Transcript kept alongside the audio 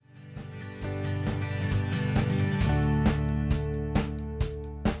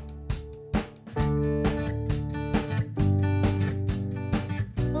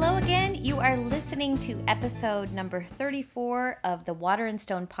are listening to episode number 34 of the Water and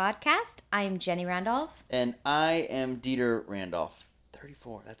Stone podcast. I am Jenny Randolph. And I am Dieter Randolph.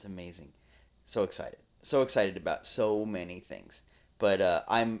 34, that's amazing. So excited. So excited about so many things. But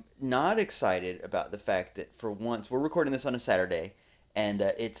I'm not excited about the fact that for once, we're recording this on a Saturday, and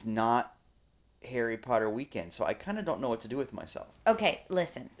it's not Harry Potter weekend, so I kind of don't know what to do with myself. Okay,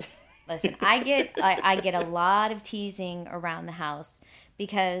 listen. I get a lot of teasing around the house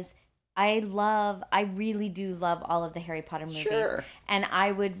because I really do love all of the Harry Potter movies. Sure. And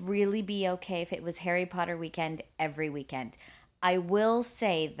I would really be okay if it was Harry Potter weekend every weekend. I will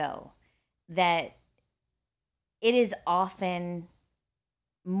say, though, that it is often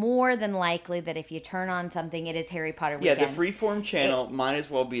more than likely that if you turn on something, it is Harry Potter weekend. Yeah, the Freeform channel might as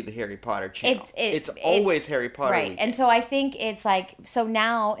well be the Harry Potter channel. It's always Harry Potter right. weekend. And so I think it's like, so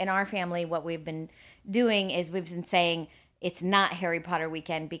now in our family, what we've been doing is we've been saying it's not Harry Potter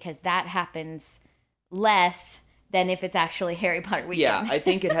weekend because that happens less than if it's actually Harry Potter weekend. Yeah, I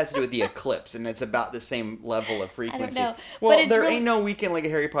think it has to do with the eclipse, and it's about the same level of frequency. I don't know. Well, but there ain't no weekend like a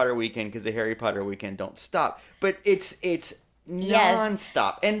Harry Potter weekend because the Harry Potter weekend don't stop. But it's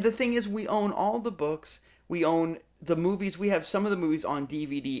non-stop. Yes. And the thing is, we own all the books. We own the movies. We have some of the movies on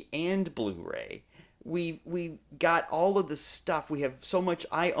DVD and Blu-ray. We got all of the stuff. We have so much.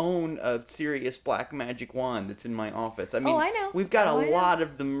 I own a Sirius Black Magic Wand that's in my office. I mean, I know. We've got a lot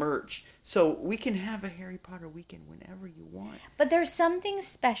of the merch. So we can have a Harry Potter weekend whenever you want. But there's something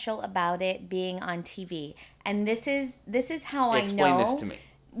special about it being on TV. And this is how I know. Explain this to me.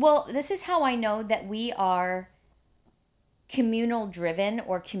 Well, this is how I know that we are communal driven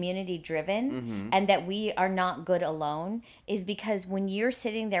or community driven, and that we are not good alone, is because when you're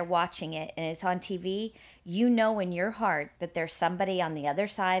sitting there watching it and it's on TV, you know in your heart that there's somebody on the other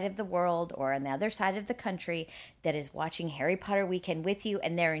side of the world or on the other side of the country that is watching Harry Potter weekend with you,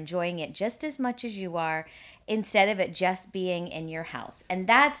 and they're enjoying it just as much as you are, instead of it just being in your house. And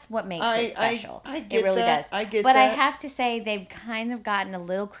that's what makes it special. I get it really that. does. I get but that. I have to say they've kind of gotten a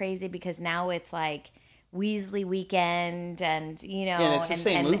little crazy because now it's like Weasley weekend, and and it's the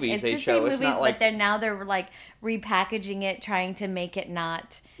same movies it's they the show. Same it's movies, not like they're like repackaging it, trying to make it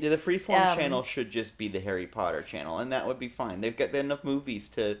not. Yeah, the Freeform channel should just be the Harry Potter channel, and that would be fine. They've got enough movies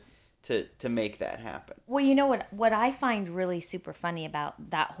to make that happen. Well, you know what I find really super funny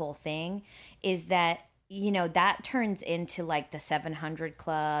about that whole thing is that that turns into like the 700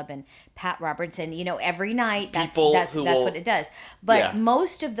 Club and Pat Robertson, every night. That's what it does. But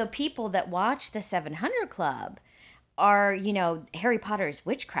most of the people that watch the 700 Club are, Harry Potter's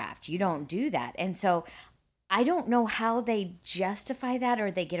witchcraft. You don't do that. And so I don't know how they justify that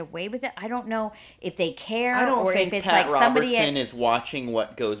or they get away with it. I don't know if they care or if it's Pat like somebody Robertson is watching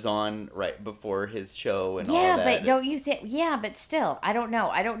what goes on right before his show and all that. Yeah, but don't you think? Yeah, but still, I don't know.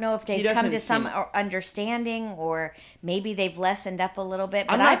 I don't know if they've come to some understanding or maybe they've lessened up a little bit.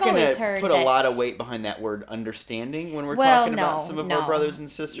 But I've always heard put a lot of weight behind that word understanding when we're talking about some of our brothers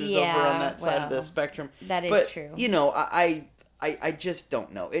and sisters over on that side of the spectrum. That is true. I just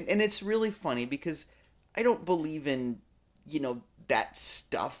don't know. And it's really funny because I don't believe in, that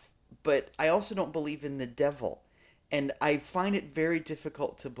stuff, but I also don't believe in the devil. And I find it very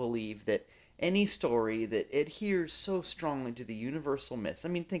difficult to believe that any story that adheres so strongly to the universal myths. I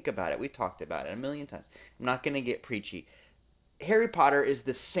mean, think about it. We talked about it a million times. I'm not going to get preachy. Harry Potter is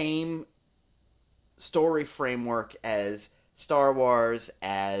the same story framework as Star Wars,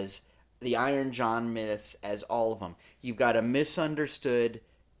 as the Iron John myths, as all of them. You've got a misunderstood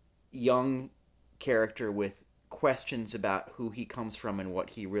young character with questions about who he comes from and what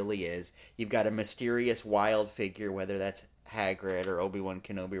he really is. You've got a mysterious wild figure, whether that's Hagrid or Obi-Wan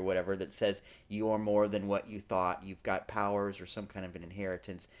Kenobi or whatever, that says you are more than what you thought. You've got powers or some kind of an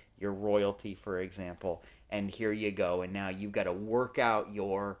inheritance. You're royalty, for example. And here you go. And now you've got to work out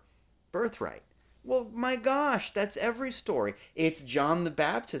your birthright. Well, my gosh, that's every story. It's John the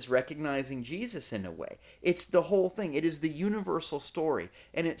Baptist recognizing Jesus in a way. It's the whole thing. It is the universal story.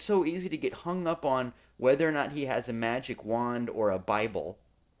 And it's so easy to get hung up on whether or not he has a magic wand or a Bible.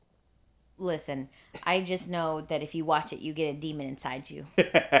 Listen, I just know that if you watch it, you get a demon inside you.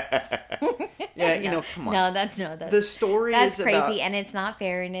 Yeah, come on. No, that's the story. That's is crazy, about, and it's not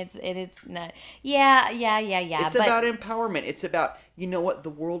fair, and it's not. Yeah. It's about empowerment. It's about the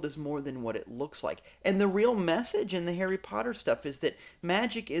world is more than what it looks like, and the real message in the Harry Potter stuff is that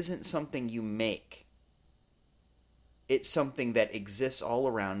magic isn't something you make. It's something that exists all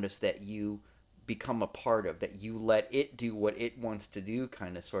around us that you become a part of, that you let it do what it wants to do,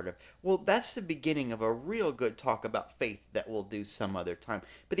 kind of, sort of. Well, that's the beginning of a real good talk about faith that we'll do some other time.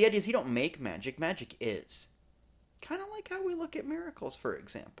 But the idea is you don't make magic. Magic is. Kind of like how we look at miracles, for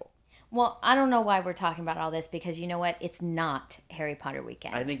example. Well, I don't know why we're talking about all this because you know what? It's not Harry Potter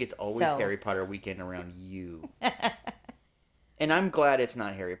weekend. I think it's always Harry Potter weekend around you. And I'm glad it's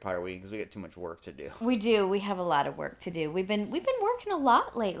not Harry Potter weekend because we got too much work to do. We do. We have a lot of work to do. We've been working a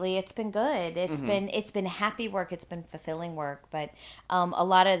lot lately. It's been good. It's been happy work. It's been fulfilling work. But a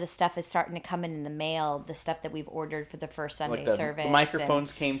lot of the stuff is starting to come in the mail. The stuff that we've ordered for the first Sunday service. The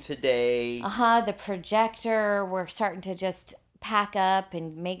microphones came today. The projector. We're starting to just pack up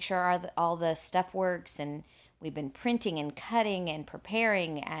and make sure all the stuff works, and we've been printing and cutting and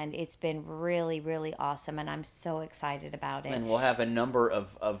preparing, and it's been really, really awesome, and I'm so excited about it. And we'll have a number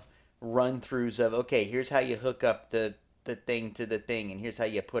of run-throughs of, okay, here's how you hook up the thing to the thing, and here's how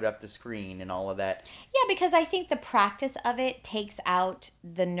you put up the screen and all of that. Yeah, because I think the practice of it takes out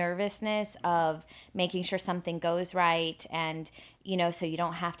the nervousness of making sure something goes right, and, so you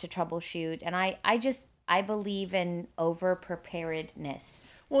don't have to troubleshoot. And I believe in over-preparedness.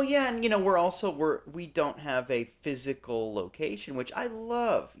 Well, yeah, and we don't have a physical location, which I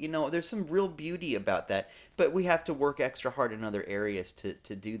love. There's some real beauty about that, but we have to work extra hard in other areas to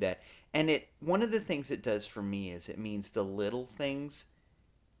do that. And one of the things it does for me is it means the little things,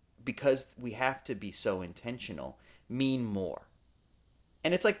 because we have to be so intentional, mean more.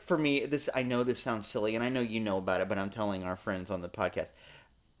 And it's like, for me, I know this sounds silly, and I know you know about it, but I'm telling our friends on the podcast.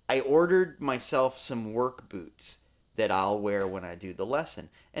 I ordered myself some work boots that I'll wear when I do the lesson.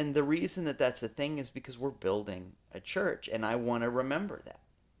 And the reason that that's a thing is because we're building a church, and I want to remember that.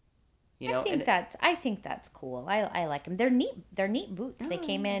 I think that's cool. I like them. They're neat. They're neat boots. They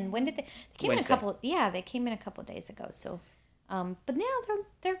came in. When did they came Wednesday. in a couple? Yeah, they came in a couple days ago. So, but now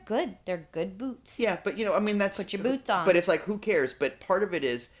they're good. They're good boots. Yeah, but that's put your boots on. But it's like, who cares? But part of it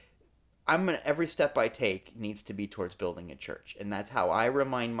is, every step I take needs to be towards building a church, and that's how I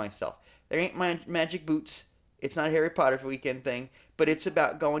remind myself. There ain't my magic boots. It's not Harry Potter's weekend thing, but it's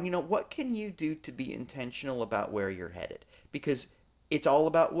about going, what can you do to be intentional about where you're headed? Because it's all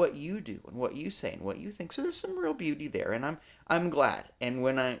about what you do and what you say and what you think. So there's some real beauty there, and I'm glad. And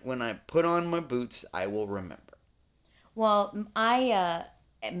when I put on my boots, I will remember. Well, I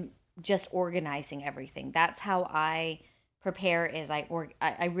am just organizing everything. That's how I prepare. Is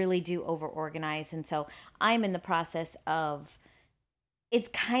I really do over organize, and so I'm in the process of. It's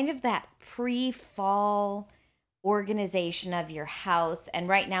kind of that pre-fall organization of your house, and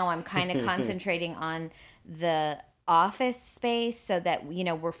right now I'm kind of concentrating on the office space so that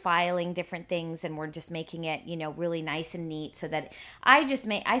we're filing different things and we're just making it really nice and neat, so that I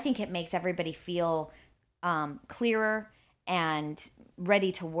think it makes everybody feel clearer and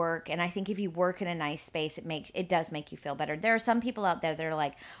ready to work. And I think if you work in a nice space, it does make you feel better. There are some people out there that are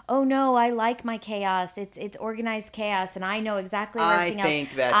like, oh no, I like my chaos. It's organized chaos, and I know exactly where everything else. I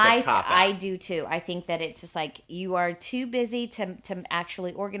think that's a cop-out. I do too. I think that it's just like you are too busy to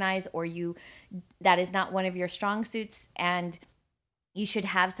actually organize, or that is not one of your strong suits, and you should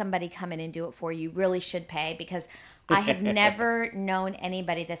have somebody come in and do it for you. You really should pay, because I have never known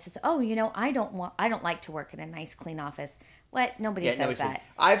anybody that says, "Oh, I don't like to work in a nice, clean office." What? Nobody says that.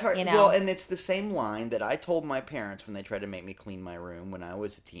 I've heard. Well, and it's the same line that I told my parents when they tried to make me clean my room when I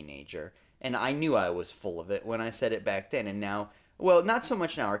was a teenager, and I knew I was full of it when I said it back then. And now, well, not so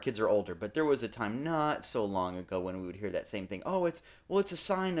much now. Our kids are older, but there was a time not so long ago when we would hear that same thing. Oh, it's a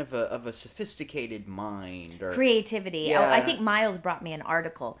sign of a sophisticated mind or creativity. Yeah. I think Miles brought me an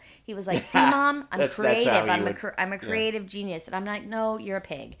article. He was like, "See, Mom, I'm creative. I'm a creative genius." And I'm like, "No, you're a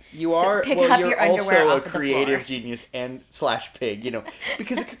pig. You are. Pick up your underwear off of the floor." You're also a creative genius and /pig.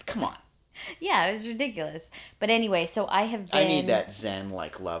 Because come on. Yeah, it was ridiculous. But anyway, so I have been. I need that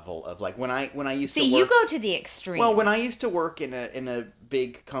Zen-like level of when I used to work. See, you go to the extreme. Well, when I used to work in a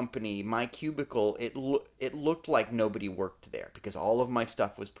big company, my cubicle it looked like nobody worked there because all of my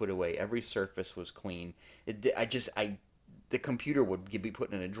stuff was put away. Every surface was clean. The computer would be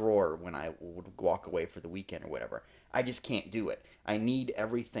put in a drawer when I would walk away for the weekend or whatever. I just can't do it. I need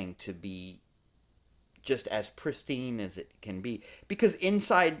everything to be just as pristine as it can be, because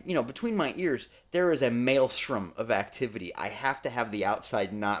inside, between my ears, there is a maelstrom of activity. I have to have the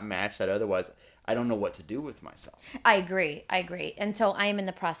outside not match that, otherwise I don't know what to do with myself. I agree. And so I am in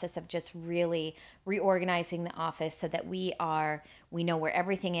the process of just really reorganizing the office so that we know where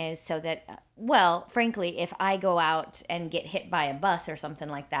everything is, so that, well, frankly, if I go out and get hit by a bus or something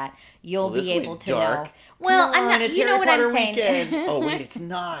like that, you'll be able to know. Well, I'm not, it's you know Harry what Potter I'm saying. Weekend. Oh, wait, it's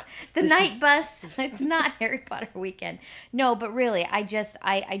not. Bus, it's not Harry Potter weekend. No, but really, I just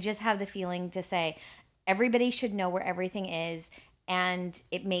have the feeling to say everybody should know where everything is. And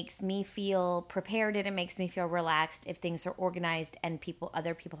it makes me feel prepared, and it makes me feel relaxed if things are organized and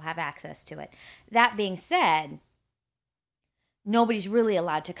other people have access to it. That being said, nobody's really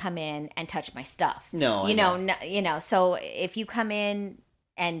allowed to come in and touch my stuff. No, you I know, know. so if you come in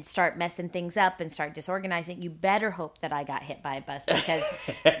and start messing things up and start disorganizing, you better hope that I got hit by a bus, because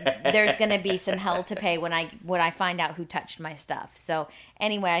there's going to be some hell to pay when I find out who touched my stuff. So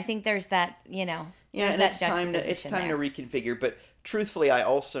anyway, I think there's that, Yeah, there's and that it's time to juxtaposition reconfigure. But truthfully, I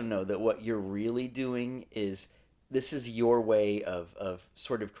also know that what you're really doing is, this is your way of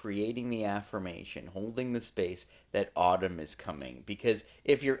sort of creating the affirmation, holding the space that autumn is coming. Because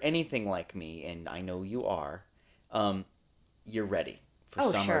if you're anything like me, and I know you are, you're ready for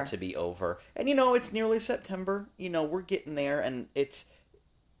Oh, summer sure. to be over. And it's nearly September. We're getting there, and it's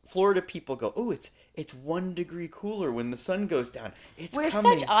Florida people go, "Oh, it's 1 degree cooler when the sun goes down. It's We're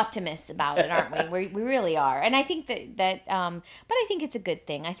coming." such optimists about it, aren't we? We really are, and I think that but I think it's a good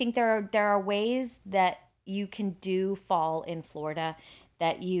thing. I think there are ways that you can do fall in Florida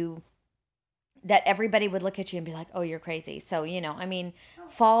that everybody would look at you and be like, "Oh, you're crazy." So I mean,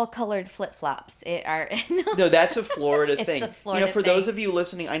 fall colored flip flops are No, that's a Florida It's thing. a Florida For thing. those of you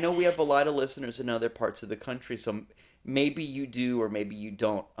listening, I know we have a lot of listeners in other parts of the country, so maybe you do or maybe you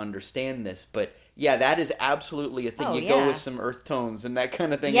don't understand this, but yeah, that is absolutely a thing. Oh, You go yeah. with some earth tones and that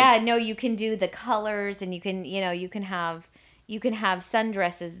kind of thing. Yeah, no, you can do the colors, and you can have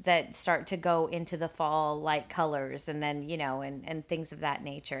sundresses that start to go into the fall like colors, and then and things of that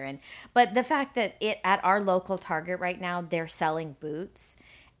nature. But the fact that at our local Target right now, they're selling boots,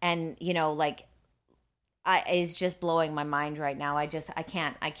 and like is just blowing my mind right now. I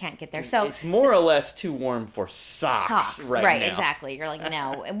can't get there. So It's more or less too warm for socks right now. exactly. You're like,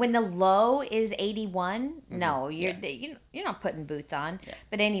 no. And when the low is 81, no, you're not putting boots on. Yeah.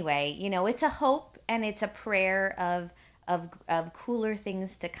 But anyway, it's a hope and it's a prayer of cooler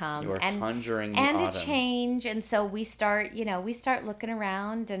things to come. You are conjuring the and a autumn. change. And so we start looking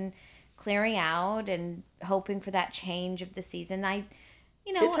around and clearing out and hoping for that change of the season.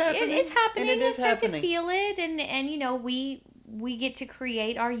 It's happening, it's happening. and it I is start happening. to feel it, and we get to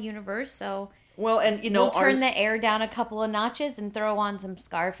create our universe. So Well, and we'll turn the air down a couple of notches and throw on some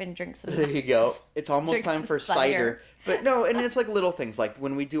scarf and drink some. There you go. It's almost Drink time for cider. But no, and it's like little things. Like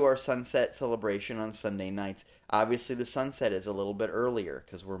when we do our sunset celebration on Sunday nights, obviously the sunset is a little bit earlier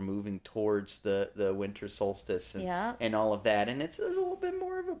because we're moving towards the winter solstice and, Yeah. and all of that. And there's a little bit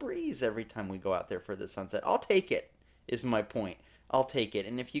more of a breeze every time we go out there for the sunset. I'll take it, is my point. I'll take it.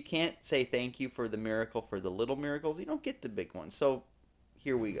 And if you can't say thank you for the miracle, for the little miracles, you don't get the big ones. So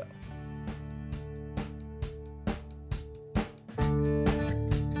here we go.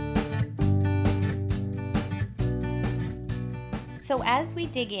 So as we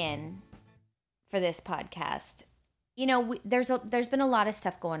dig in for this podcast, there's been a lot of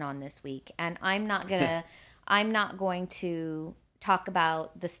stuff going on this week, and I'm not going to talk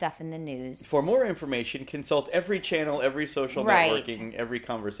about the stuff in the news. For more information, consult every channel, every social Right. networking, every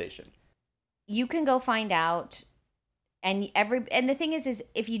conversation. You can go find out, and the thing is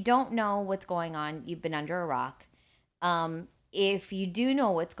if you don't know what's going on, you've been under a rock. If you do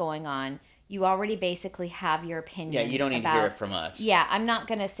know what's going on, you already basically have your opinion. Yeah, you don't need to hear it from us. Yeah, I'm not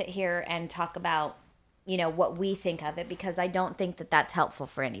going to sit here and talk about what we think of it, because I don't think that that's helpful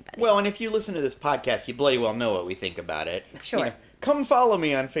for anybody. Well, and if you listen to this podcast, you bloody well know what we think about it. Sure. Come follow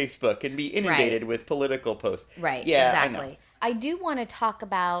me on Facebook and be inundated Right. with political posts. Right, Yeah, exactly. I know. I do want to talk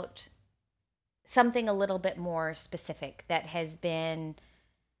about something a little bit more specific that has been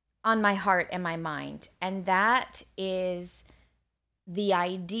on my heart and my mind, and that is the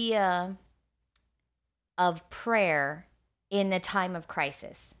idea of prayer in a time of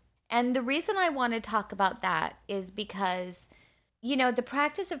crisis. And the reason I want to talk about that is because, the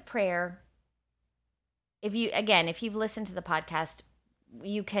practice of prayer, if you've listened to the podcast,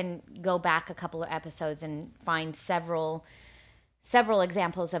 you can go back a couple of episodes and find several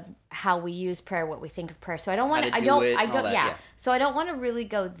examples of how we use prayer, what we think of prayer. So I don't want to, How to do it, all that, yeah. yeah. So I don't want to really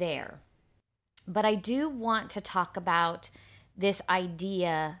go there. But I do want to talk about this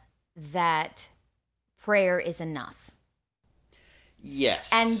idea that prayer is enough. Yes.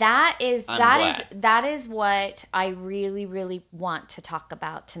 And that is I'm that is what I really, really want to talk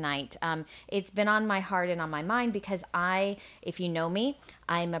about tonight. It's been on my heart and on my mind because if you know me,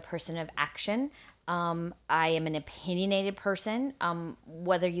 I'm a person of action. I am an opinionated person,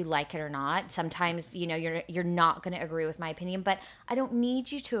 whether you like it or not. Sometimes, you're not going to agree with my opinion, but I don't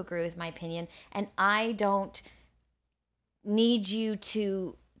need you to agree with my opinion, and I don't need you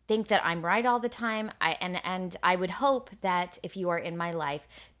to think that I'm right all the time. And I would hope that if you are in my life,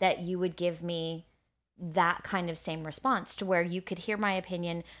 that you would give me that kind of same response, to where you could hear my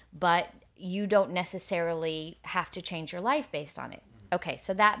opinion, but you don't necessarily have to change your life based on it. Okay,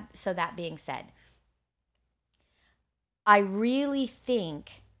 so that being said, I really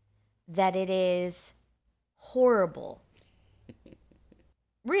think that it is horrible.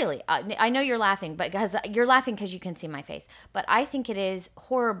 Really, I know you're laughing, but because you're laughing because you can see my face. But I think it is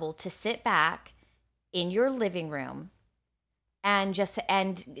horrible to sit back in your living room and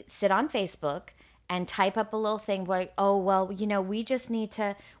sit on Facebook and type up a little thing like, oh well, we just need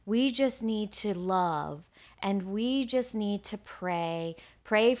to love, and we just need to pray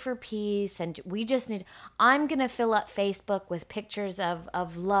for peace, and we just need. I'm gonna fill up Facebook with pictures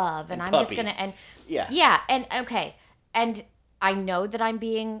of love, and I'm puppies. just gonna Yeah, and okay, and I know that I'm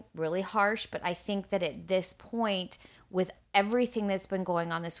being really harsh, but I think that at this point, with everything that's been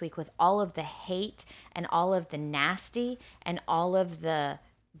going on this week, with all of the hate and all of the nasty and all of the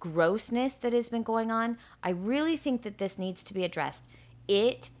grossness that has been going on, I really think that this needs to be addressed.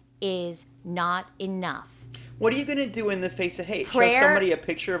 It is not enough. What are you going to do in the face of hate? Prayer, show somebody a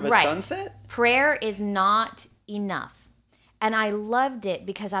picture of a sunset? Prayer is not enough. And I loved it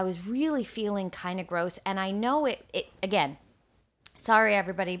because I was really feeling kind of gross. And I know it again, sorry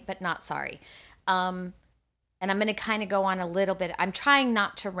everybody, but not sorry. And I'm going to kind of go on a little bit. I'm trying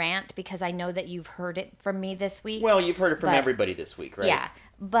not to rant because I know that you've heard it from me this week. Well, you've heard it from everybody this week, right? Yeah.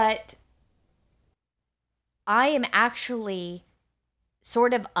 But I am actually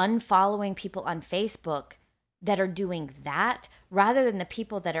sort of unfollowing people on Facebook that are doing that rather than the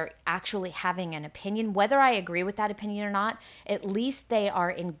people that are actually having an opinion. Whether I agree with that opinion or not, at least they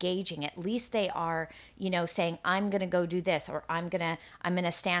are engaging. At least they are, saying, I'm going to go do this, or I'm going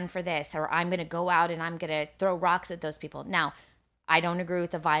to stand for this, or I'm going to go out and I'm going to throw rocks at those people. Now, I don't agree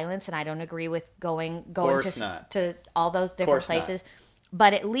with the violence, and I don't agree with going to all those different places.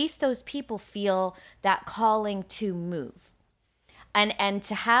 But at least those people feel that calling to move. And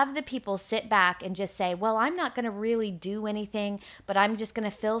to have the people sit back and just say, well, I'm not going to really do anything, but I'm just going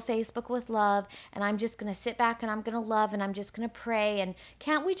to fill Facebook with love, and I'm just going to sit back and I'm going to love, and I'm just going to pray, and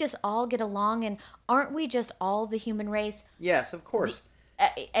can't we just all get along, and aren't we just all the human race? Yes, of course.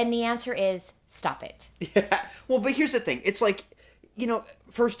 And the answer is, stop it. Yeah. Well, but here's the thing. It's like,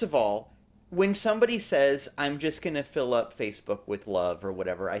 first of all, when somebody says, I'm just going to fill up Facebook with love or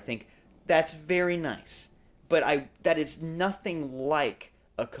whatever, I think that's very nice. But that is nothing like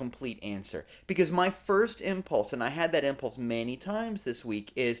a complete answer. Because my first impulse, and I had that impulse many times this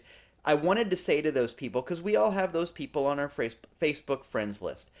week, is I wanted to say to those people, because we all have those people on our Facebook friends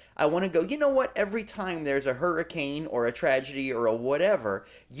list. I want to go, you know what? Every time there's a hurricane or a tragedy or a whatever,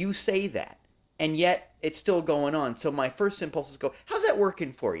 you say that. And yet it's still going on. So my first impulse is go, how's that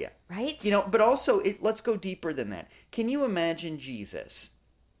working for you? Right. But also, let's go deeper than that. Can you imagine Jesus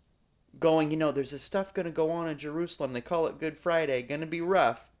going, there's this stuff going to go on in Jerusalem. They call it Good Friday. Going to be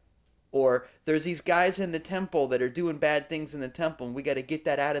rough. Or there's these guys in the temple that are doing bad things in the temple, and we got to get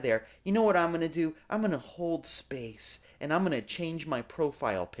that out of there. You know what I'm going to do? I'm going to hold space, and I'm going to change my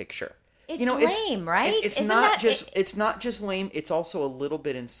profile picture. It's lame, right? It's not just lame. It's also a little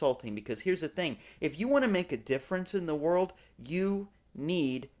bit insulting, because here's the thing. If you want to make a difference in the world, you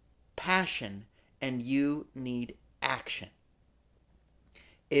need passion and you need action.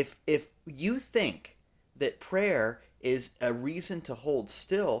 If you think that prayer is a reason to hold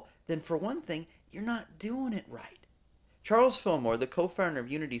still, then for one thing, you're not doing it right. Charles Fillmore, the co-founder of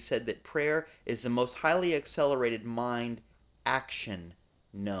Unity, said that prayer is the most highly accelerated mind action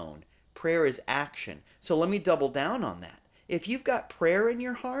known. Prayer is action. So let me double down on that. If you've got prayer in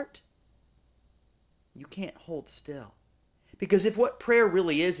your heart, you can't hold still. Because if what prayer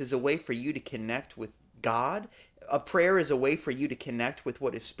really is a way for you to connect with God, a prayer is a way for you to connect with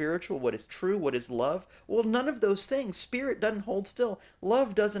what is spiritual, what is true, what is love. Well, none of those things. Spirit doesn't hold still.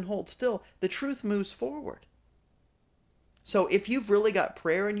 Love doesn't hold still. The truth moves forward. So if you've really got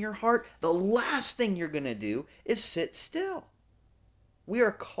prayer in your heart, the last thing you're going to do is sit still. We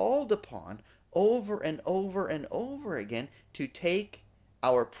are called upon over and over and over again to take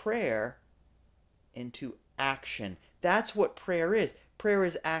our prayer into action. That's what prayer is. Prayer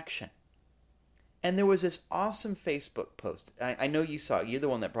is action. And there was this awesome Facebook post. I know you saw it. You're the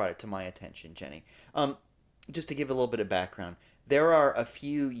one that brought it to my attention, Jenny. Just to give a little bit of background, there are a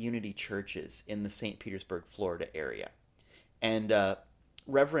few Unity churches in the St. Petersburg, Florida area. And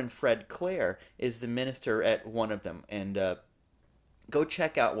Reverend Fred Clare is the minister at one of them. And go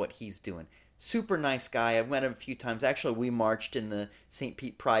check out what he's doing. Super nice guy. I've met him a few times. Actually, we marched in the St.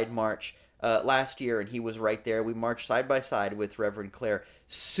 Pete Pride March last year, and he was right there. We marched side by side with Reverend Clare.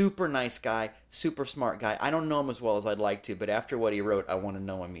 Super nice guy, super smart guy. I don't know him as well as I'd like to, but after what he wrote, I want to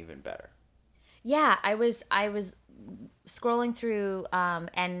know him even better. Yeah, I was scrolling through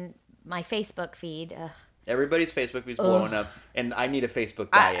and my Facebook feed. Everybody's Facebook feed's blowing up, and I need a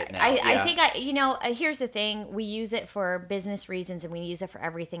Facebook diet now. I think here's the thing: we use it for business reasons, and we use it for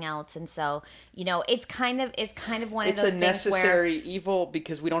everything else. And so, it's kind of one of those things where it's a necessary evil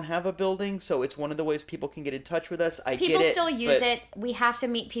because we don't have a building, so it's one of the ways people can get in touch with us. People still use it. We have to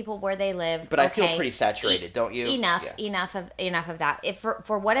meet people where they live. But I feel pretty saturated, don't you? Enough of that. If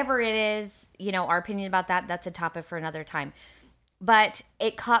for whatever it is, our opinion about that's a topic for another time. But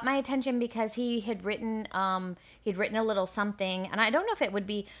it caught my attention because he had written a little something, and I don't know if it would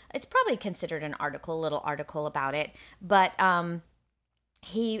be. It's probably considered a little article about it. But I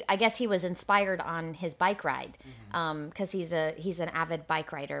guess he was inspired on his bike ride, because he's an avid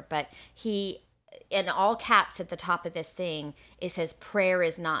bike rider. But he, in all caps at the top of this thing, it says prayer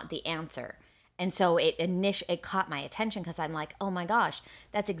is not the answer. And so it caught my attention because I'm like, oh my gosh,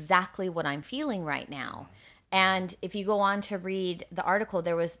 that's exactly what I'm feeling right now. And if you go on to read the article,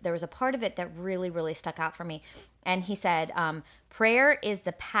 there was a part of it that really, really stuck out for me. And he said, prayer is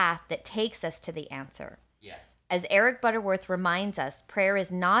the path that takes us to the answer. Yeah. As Eric Butterworth reminds us, prayer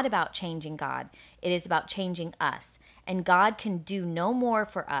is not about changing God. It is about changing us. And God can do no more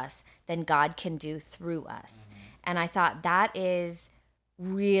for us than God can do through us. Mm-hmm. And I thought that is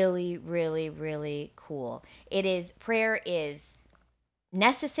really, really, really cool. Prayer is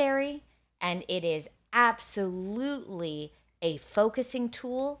necessary, and it is absolutely a focusing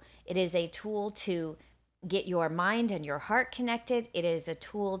tool. It is a tool to get your mind and your heart connected. It is a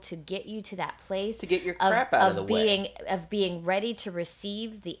tool to get you to that place to get your crap out of the way, of being ready to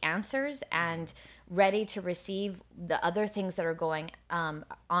receive the answers and ready to receive the other things that are going on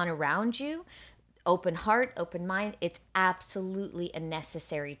around you. Open heart, open mind. It's absolutely a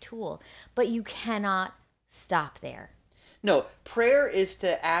necessary tool, but you cannot stop there. No, prayer is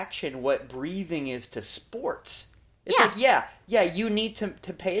to action what breathing is to sports. It's like, you need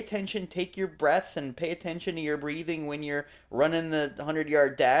to pay attention, take your breaths, and pay attention to your breathing when you're running the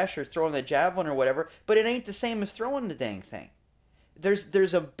 100-yard dash or throwing the javelin or whatever, but it ain't the same as throwing the dang thing.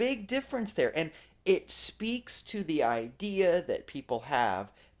 There's a big difference there, and it speaks to the idea that people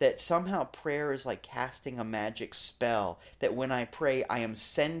have that somehow prayer is like casting a magic spell, that when I pray, I am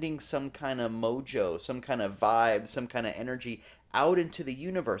sending some kind of mojo, some kind of vibe, some kind of energy out into the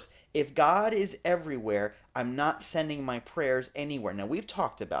universe. If God is everywhere, I'm not sending my prayers anywhere. Now, we've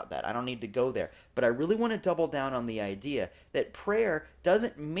talked about that. I don't need to go there. But I really want to double down on the idea that prayer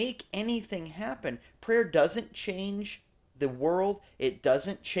doesn't make anything happen. Prayer doesn't change the world. It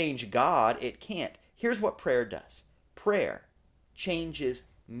doesn't change God. It can't. Here's what prayer does. Prayer changes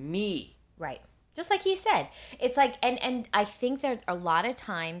me. Right. Just like he said. It's like, and I think that a lot of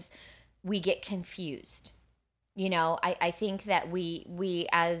times we get confused. I think that we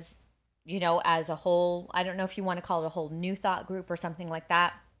as, as a whole, I don't know if you want to call it a whole new thought group or something like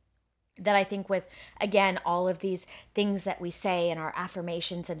that, that I think with, again, all of these things that we say and our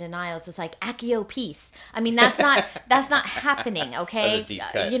affirmations and denials, it's like accio peace. I mean, that's not happening. Okay. That's a deep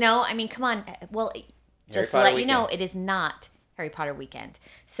cut. I mean, come on. Well, just to let you know, it is not Harry Potter weekend.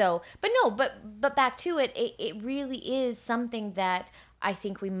 So, but back to it, it really is something that I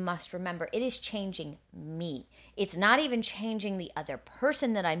think we must remember. It is changing me. It's not even changing the other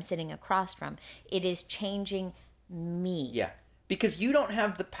person that I'm sitting across from. It is changing me. Yeah. Because you don't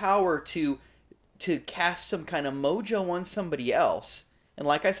have the power to cast some kind of mojo on somebody else. And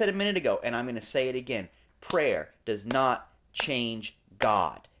like I said a minute ago, and I'm going to say it again, prayer does not change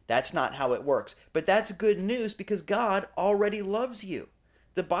God. That's not how it works. But that's good news because God already loves you.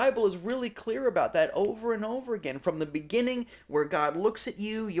 The Bible is really clear about that over and over again. From the beginning, where God looks at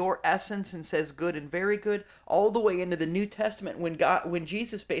you, your essence, and says good and very good, all the way into the New Testament when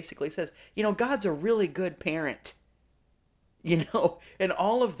Jesus basically says, God's a really good parent. And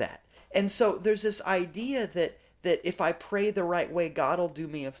all of that. And so there's this idea that if I pray the right way, God will do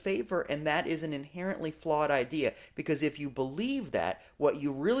me a favor, and that is an inherently flawed idea. Because if you believe that, what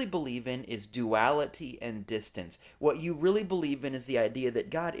you really believe in is duality and distance. What you really believe in is the idea that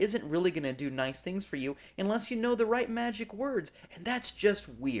God isn't really going to do nice things for you unless you know the right magic words, and that's just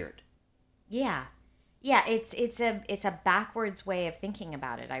weird. Yeah. Yeah, it's a backwards way of thinking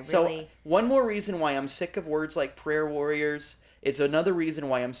about it. So, one more reason why I'm sick of words like prayer warriors. It's another reason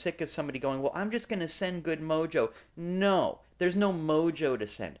why I'm sick of somebody going, well, I'm just going to send good mojo. No, there's no mojo to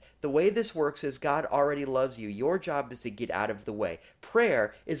send. The way this works is God already loves you. Your job is to get out of the way.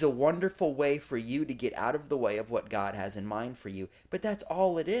 Prayer is a wonderful way for you to get out of the way of what God has in mind for you. But that's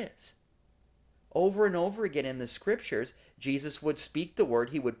all it is. Over and over again in the scriptures, Jesus would speak the word,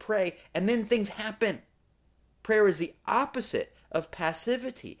 he would pray, and then things happen. Prayer is the opposite of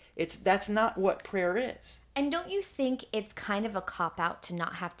passivity. That's not what prayer is. And don't you think it's kind of a cop-out to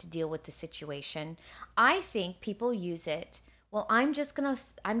not have to deal with the situation? I think people use it, well, I'm just gonna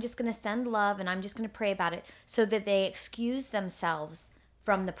send love and I'm just gonna pray about it so that they excuse themselves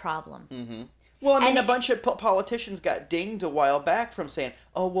from the problem. Mm-hmm. Well, I mean, a bunch of politicians got dinged a while back from saying,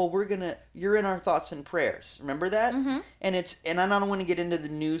 "Oh, well, you're in our thoughts and prayers." Remember that? Mm-hmm. And I don't want to get into the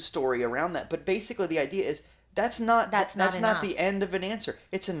news story around that, but basically the idea is that's not the end of an answer.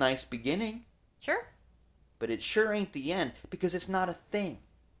 It's a nice beginning. Sure. But it sure ain't the end because it's not a thing.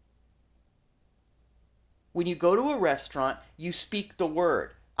 When you go to a restaurant, you speak the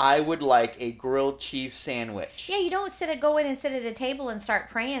word. I would like a grilled cheese sandwich. Yeah, you don't go in and sit at a table and start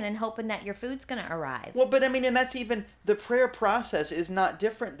praying and hoping that your food's going to arrive. Well, but I mean, and that's even, the prayer process is not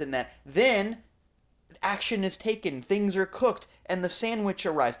different than that. Then, action is taken, things are cooked, and the sandwich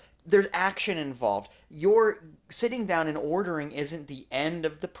arrives. There's action involved. Your sitting down and ordering isn't the end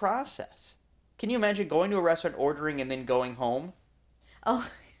of the process. Can you imagine going to a restaurant, ordering, and then going home? Oh,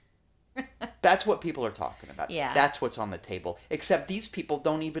 that's what people are talking about. Yeah. That's what's on the table. Except these people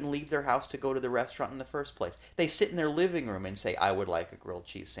don't even leave their house to go to the restaurant in the first place. They sit in their living room and say, I would like a grilled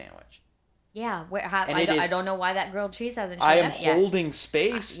cheese sandwich. Yeah. I don't know why that grilled cheese hasn't showed I am up yet. holding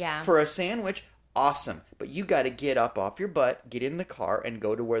space Yeah. for a sandwich. Awesome. But you got to get up off your butt, get in the car, and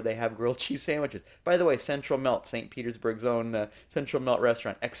go to where they have grilled cheese sandwiches. By the way, Central Melt, St. Petersburg's own Central Melt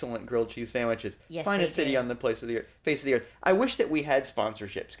restaurant. Excellent grilled cheese sandwiches. Yes, Finest they city do. on the face of the earth. I wish that we had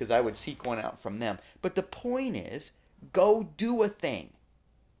sponsorships because I would seek one out from them. But the point is, go do a thing.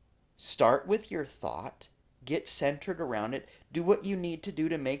 Start with your thought. Get centered around it. Do what you need to do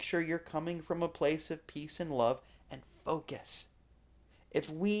to make sure you're coming from a place of peace and love, and focus. If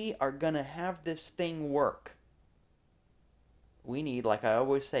we are going to have this thing work, we need, like I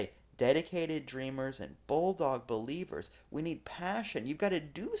always say, dedicated dreamers and bulldog believers. We need passion. You've got to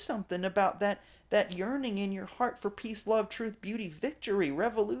do something about that yearning in your heart for peace, love, truth, beauty, victory,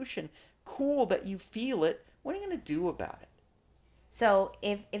 revolution. Cool that you feel it. What are you going to do about it? So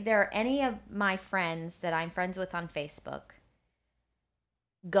if there are any of my friends that I'm friends with on Facebook,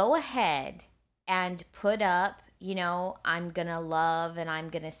 go ahead and put up, I'm going to love and I'm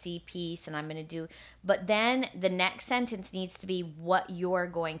going to see peace and I'm going to do. But then the next sentence needs to be what you're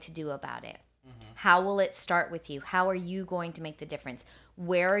going to do about it. Mm-hmm. How will it start with you? How are you going to make the difference?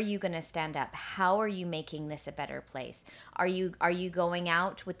 Where are you going to stand up? How are you making this a better place? Are you going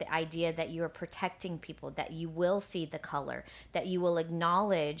out with the idea that you are protecting people, that you will see the color, that you will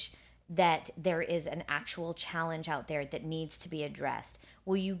acknowledge that there is an actual challenge out there that needs to be addressed?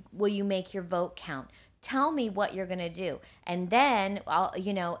 Will you make your vote count? Tell me what you're going to do. And then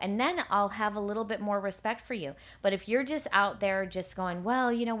I'll have a little bit more respect for you. But if you're just out there just going,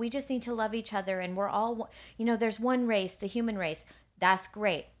 well, we just need to love each other and we're all, there's one race, the human race. That's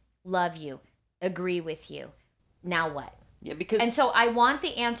great. Love you. Agree with you. Now what? Yeah, because... And so I want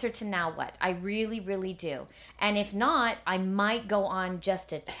the answer to now what. I really, really do. And if not, I might go on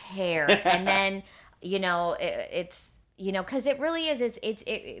just a tear. And then, it's... because it really is.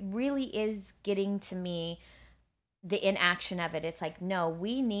 It really is getting to me, the inaction of it. It's like, no,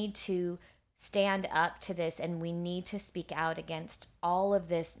 we need to stand up to this and we need to speak out against all of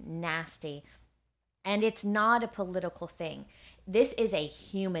this nasty. And it's not a political thing. This is a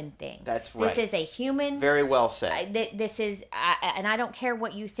human thing. That's right. This is a human. Very well said. This is, and I don't care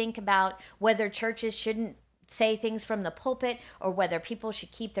what you think about whether churches shouldn't say things from the pulpit or whether people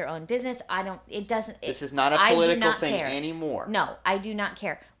should keep their own business. This is not a political thing anymore. No, I do not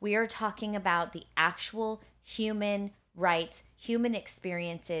care. We are talking about the actual human rights, human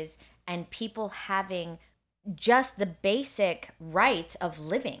experiences, and people having just the basic rights of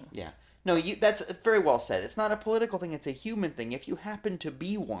living. Yeah. No, that's very well said. It's not a political thing, it's a human thing. If you happen to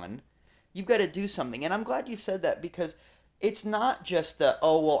be one, you've got to do something. And I'm glad you said that because it's not just I'm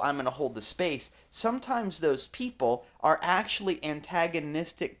going to hold the space. Sometimes those people are actually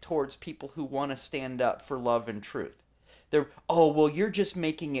antagonistic towards people who want to stand up for love and truth. They're, you're just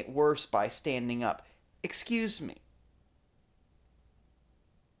making it worse by standing up. Excuse me.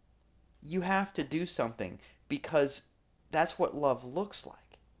 You have to do something because that's what love looks like.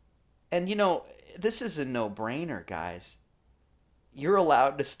 And this is a no-brainer, guys. You're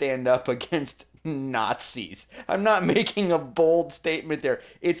allowed to stand up against Nazis. I'm not making a bold statement there.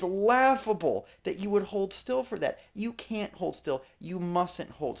 It's laughable that you would hold still for that. You can't hold still. You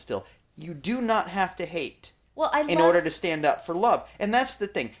mustn't hold still. You do not have to hate. Well, I in love... order to stand up for love. And that's the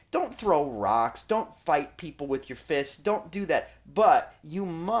thing. Don't throw rocks. Don't fight people with your fists. Don't do that. But you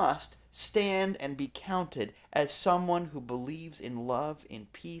must stand and be counted as someone who believes in love, in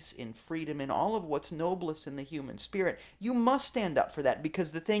peace, in freedom, in all of what's noblest in the human spirit. You must stand up for that,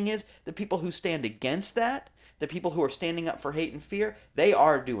 because the thing is, the people who stand against that, the people who are standing up for hate and fear, they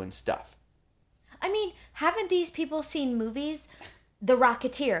are doing stuff. I mean, haven't these people seen movies? The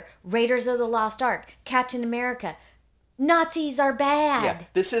Rocketeer, Raiders of the Lost Ark, Captain America. Nazis are bad. Yeah,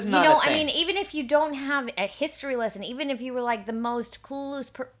 this is not a thing. I mean, even if you don't have a history lesson, even if you were like the most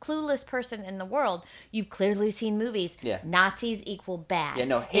clueless person in the world, you've clearly seen movies. Yeah. Nazis equal bad. Yeah,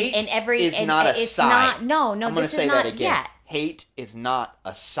 no, hate is and not a it's side. No, I'm going to this say is not, that again. Yeah. Hate is not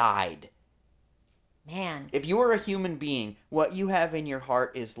a side. Man. If you are a human being, what you have in your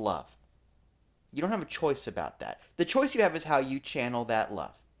heart is love. You don't have a choice about that. The choice you have is how you channel that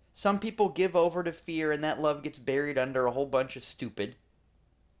love. Some people give over to fear and that love gets buried under a whole bunch of stupid.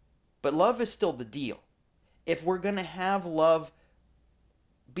 But love is still the deal. If we're going to have love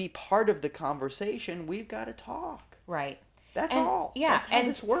be part of the conversation, we've got to talk. Right. That's all. Yeah. That's how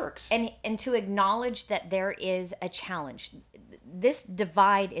this works. And to acknowledge that there is a challenge. This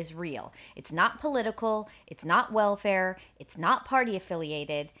divide is real. It's not political. It's not welfare. It's not party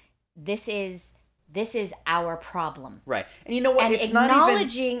affiliated. This is our problem. Right. And you know what? And It's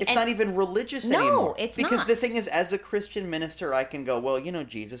not even religious anymore. It's because not. The thing is, as a Christian minister, I can go, well,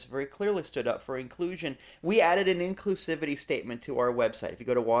 Jesus very clearly stood up for inclusion. We added an inclusivity statement to our website. If you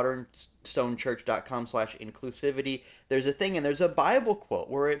go to waterandstonechurch.com/inclusivity, there's a thing, and there's a Bible quote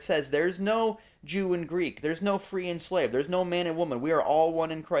where it says, there's no Jew and Greek, there's no free and slave, there's no man and woman. We are all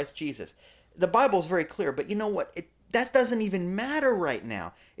one in Christ Jesus. The Bible's very clear, but you know what? That doesn't even matter right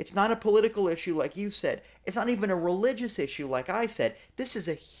now. It's not a political issue like you said. It's not even a religious issue like I said. This is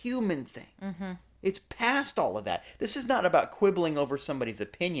a human thing. Mm-hmm. It's past all of that. This is not about quibbling over somebody's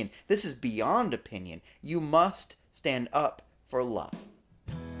opinion. This is beyond opinion. You must stand up for love.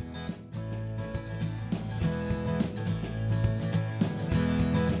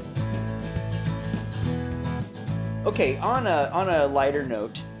 Okay, on a lighter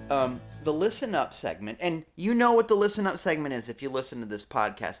note, the Listen Up segment, and you know what the Listen Up segment is if you listen to this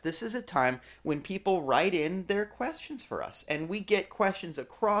podcast. This is a time when people write in their questions for us, and we get questions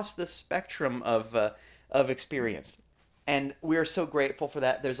across the spectrum of experience. And we're so grateful for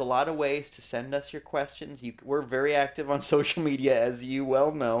that. There's a lot of ways to send us your questions. We're very active on social media, as you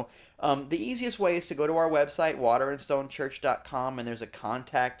well know. The easiest way is to go to our website, waterandstonechurch.com, and there's a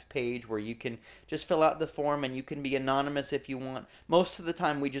contact page where you can just fill out the form, and you can be anonymous if you want. Most of the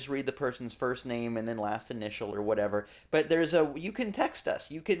time, we just read the person's first name and then last initial or whatever. But you can text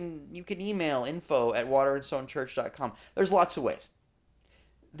us. You can email info@waterandstonechurch.com. There's lots of ways.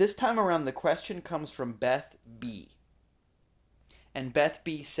 This time around, the question comes from Beth B. And Beth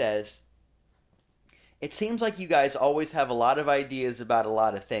B says, it seems like you guys always have a lot of ideas about a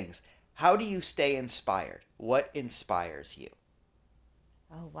lot of things. How do you stay inspired? What inspires you?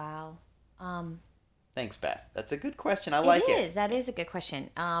 Oh, wow. Thanks, Beth. That's a good question. I like it. It is. That is a good question.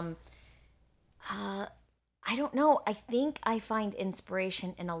 I don't know. I think I find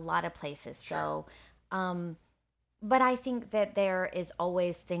inspiration in a lot of places. Sure. So, but I think that there is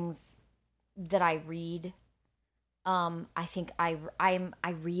always things that I read. I think I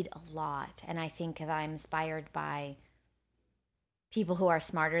read a lot, and I think that I'm inspired by people who are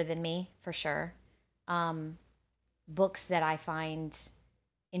smarter than me, for sure. Books that I find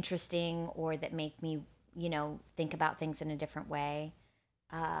interesting or that make me, think about things in a different way.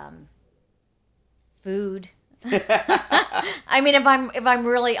 Food. I mean, if I'm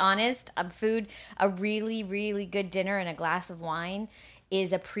really honest, food, a really, really good dinner and a glass of wine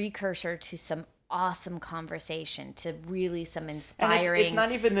is a precursor to some awesome conversation, to really some inspiring. And it's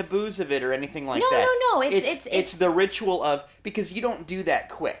not even the booze of it or anything like that. No. It's the ritual of, because you don't do that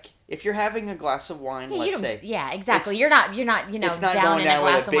quick. If you're having a glass of wine, let's say. Yeah, exactly. You're not it's not down going in down a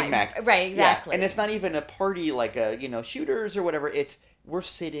glass with a of Big wine. Mac. Right, exactly. Yeah, and it's not even a party like Shooters or whatever. We're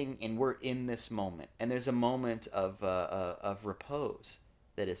sitting and we're in this moment, and there's a moment of repose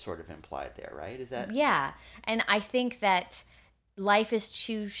that is sort of implied there, right? Is that? Yeah, and I think that life is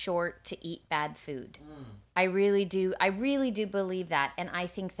too short to eat bad food. I really do believe that, and I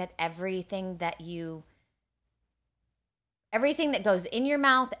think that everything that goes in your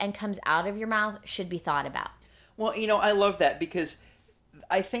mouth and comes out of your mouth should be thought about. Well, I love that, because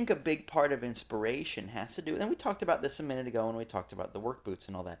I think a big part of inspiration has to do, and we talked about this a minute ago when we talked about the work boots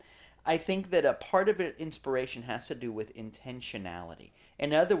and all that. I think that a part of inspiration has to do with intentionality.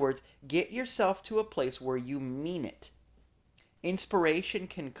 In other words, get yourself to a place where you mean it. Inspiration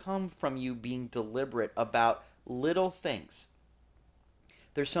can come from you being deliberate about little things.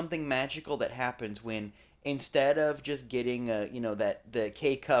 There's something magical that happens when instead of just getting that the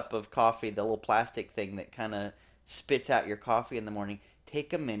K cup of coffee, the little plastic thing that kind of spits out your coffee in the morning,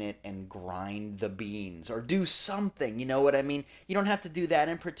 take a minute and grind the beans or do something. You know what I mean? You don't have to do that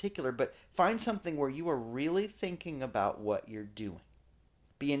in particular, but find something where you are really thinking about what you're doing.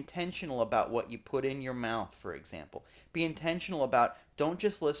 Be intentional about what you put in your mouth, for example. Be intentional about, don't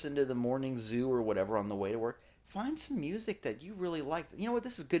just listen to the morning zoo or whatever on the way to work. Find some music that you really like. You know what?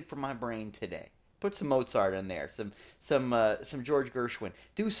 This is good for my brain today. Put some Mozart in there, some George Gershwin.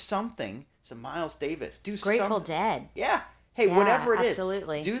 Do something, some Miles Davis. Do Grateful something. Dead. Yeah. Hey, Yeah, whatever it is.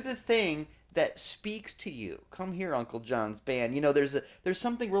 absolutely. Do the thing that speaks to you. Come here, Uncle John's band. You know, there's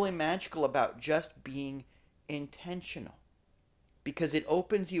something really magical about just being intentional, because it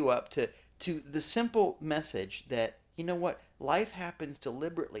opens you up to the simple message that, you know what, life happens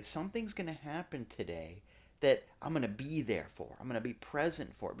deliberately. Something's going to happen today that I'm going to be there for. I'm going to be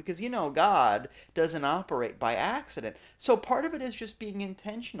present for. Because, you know, God doesn't operate by accident. So part of it is just being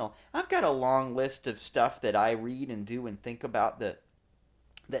intentional. I've got a long list of stuff that I read and do and think about that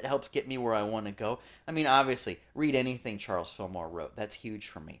helps get me where I want to go. I mean, obviously, read anything Charles Fillmore wrote. That's huge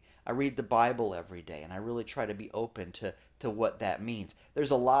for me. I read the Bible every day, and I really try to be open to what that means. There's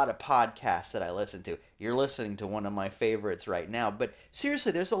a lot of podcasts that I listen to. You're listening to one of my favorites right now, but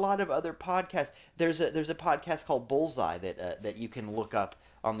seriously, there's a lot of other podcasts. There's a podcast called Bullseye that you can look up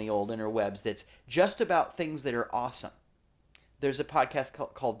on the old interwebs that's just about things that are awesome. There's a podcast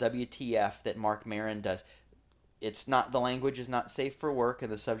called WTF that Mark Maron does. It's not, the language is not safe for work,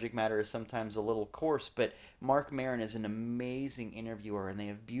 and the subject matter is sometimes a little coarse, but Mark Maron is an amazing interviewer, and they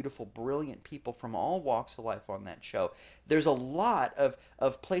have beautiful, brilliant people from all walks of life on that show. There's a lot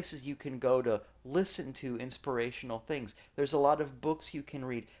of places you can go to listen to inspirational things. There's a lot of books you can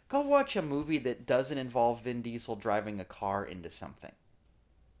read. Go watch a movie that doesn't involve Vin Diesel driving a car into something.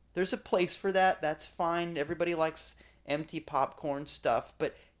 There's a place for that. That's fine. Everybody likes empty popcorn stuff,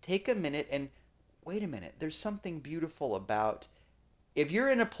 but take a minute and wait a minute, there's something beautiful about, if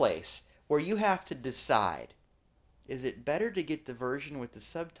you're in a place where you have to decide, is it better to get the version with the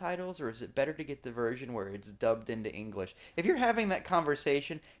subtitles, or is it better to get the version where it's dubbed into English? If you're having that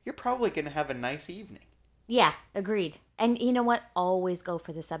conversation, you're probably going to have a nice evening. Yeah, agreed. And you know what? Always go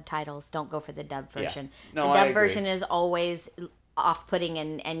for the subtitles. Don't go for the dubbed version. Yeah. No, the I dubbed agree. version is always off-putting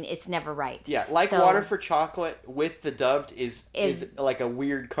and it's never right. Yeah, like Water for Chocolate with the dubbed is like a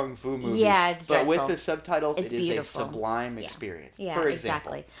weird kung fu movie. Yeah, it's dreadful. But with the subtitles, It's it is beautiful. a sublime experience. Yeah, for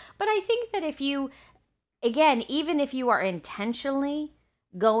example. exactly. But I think that if you, again, even if you are intentionally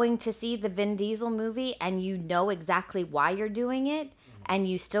going to see the Vin Diesel movie and you know exactly why you're doing it, and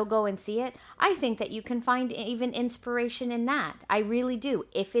you still go and see it, I think that you can find even inspiration in that. I really do.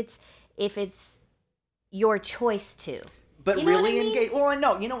 If it's your choice to. But You know really what I mean? engage. Well, I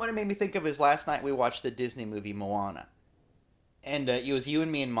know. You know what it made me think of is last night we watched the Disney movie Moana, and it was you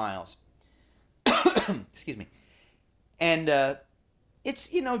and me and Miles. Excuse me. And it's,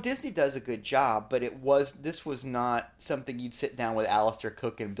 Disney does a good job, but this was not something you'd sit down with Alistair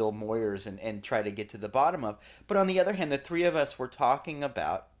Cook and Bill Moyers and try to get to the bottom of. But on the other hand, the three of us were talking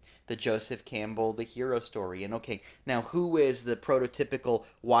about the Joseph Campbell, the hero story. And okay, now who is the prototypical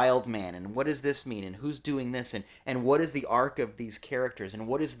wild man? And what does this mean? And who's doing this? And what is the arc of these characters? And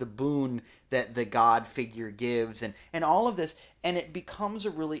what is the boon that the God figure gives? And all of this. And it becomes a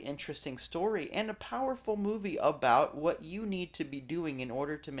really interesting story and a powerful movie about what you need to be doing in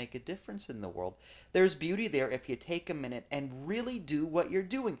order to make a difference in the world. There's beauty there if you take a minute and really do what you're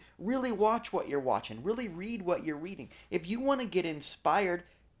doing. Really watch what you're watching. Really read what you're reading. If you want to get inspired,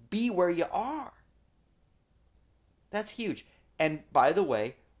 be where you are. That's huge. And by the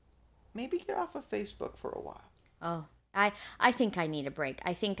way, maybe get off of Facebook for a while. Oh, I think I need a break.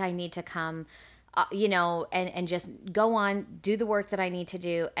 I think I need to come, and just go on, do the work that I need to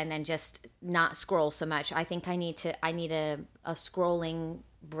do, and then just not scroll so much. I think I need a scrolling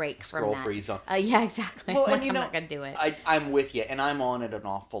break from that. Scroll-free zone. Yeah, exactly. Well, I'm and not going to do it. I'm with you, and I'm on it an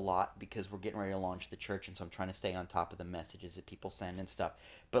awful lot because we're getting ready to launch the church, and so I'm trying to stay on top of the messages that people send and stuff.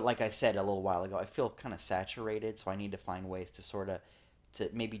 But like I said a little while ago, I feel kind of saturated, so I need to find ways to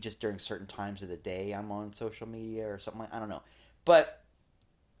maybe just during certain times of the day I'm on social media or something I don't know. But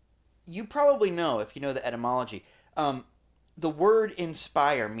you probably know, if you know the etymology, the word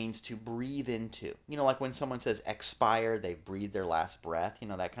inspire means to breathe into. Like when someone says expire, they've breathed their last breath,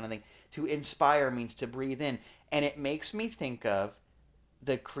 that kind of thing. To inspire means to breathe in. And it makes me think of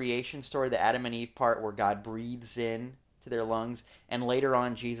the creation story, the Adam and Eve part where God breathes in to their lungs. And later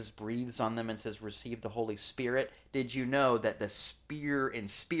on, Jesus breathes on them and says, receive the Holy Spirit. Did you know that the spear in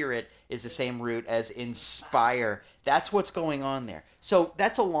spirit is the same root as inspire? That's what's going on there. So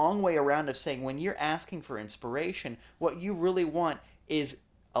that's a long way around of saying when you're asking for inspiration, what you really want is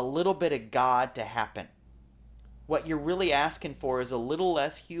a little bit of God to happen. What you're really asking for is a little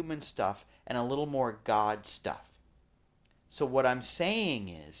less human stuff and a little more God stuff. So what I'm saying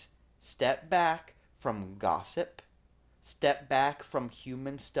is, step back from gossip, step back from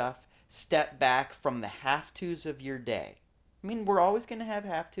human stuff, step back from the have-tos of your day. I mean, we're always going to have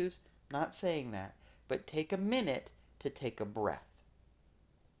have-tos, not saying that, but take a minute to take a breath.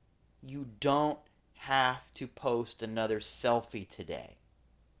 You don't have to post another selfie today.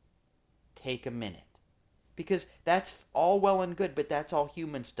 Take a minute. Because that's all well and good, but that's all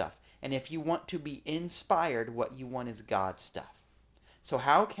human stuff. And if you want to be inspired, what you want is God stuff. So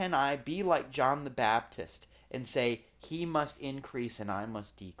how can I be like John the Baptist and say, he must increase and I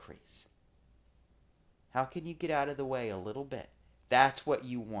must decrease? How can you get out of the way a little bit? That's what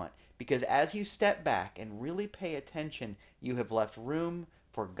you want. Because as you step back and really pay attention, you have left room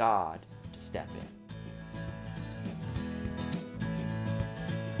for God to step in.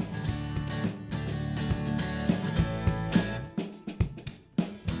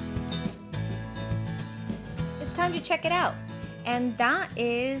 Time to check it out. And that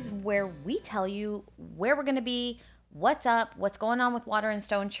is where we tell you where we're going to be, what's up, what's going on with Water and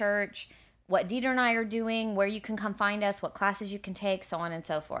Stone Church, what Dieter and I are doing, where you can come find us, what classes you can take, so on and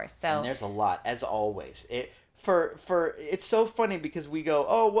so forth. So, and there's a lot, as always. It's so funny because we go,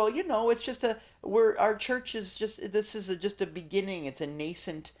 oh well, it's just our church is just a beginning. It's a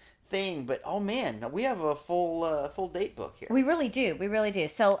nascent thing, but oh man, we have a full date book here. We really do.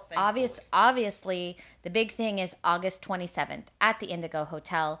 So obviously the big thing is August 27th at the Indigo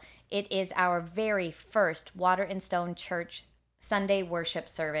Hotel. It is our very first Water and Stone Church Sunday worship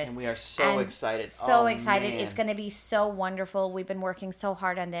service, and we are so excited. Man. It's going to be so wonderful. We've been working so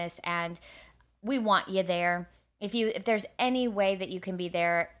hard on this, and we want you there. If there's any way that you can be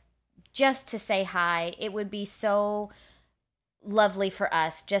there just to say hi, it would be so lovely for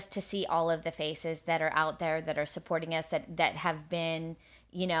us just to see all of the faces that are out there that are supporting us, that have been,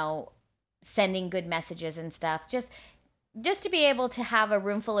 sending good messages and stuff. Just to be able to have a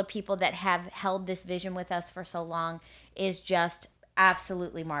room full of people that have held this vision with us for so long is just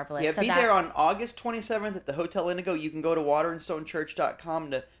absolutely marvelous. Yeah, there on August 27th at the Hotel Indigo. You can go to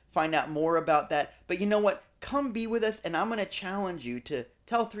waterandstonechurch.com to find out more about that. But you know what? Come be with us, and I'm going to challenge you to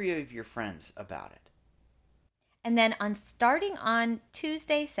tell 3 of your friends about it. And then starting on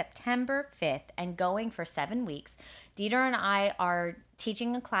Tuesday, September 5th, and going for 7 weeks, Dieter and I are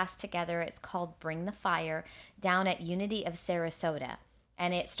teaching a class together. It's called Bring the Fire, down at Unity of Sarasota.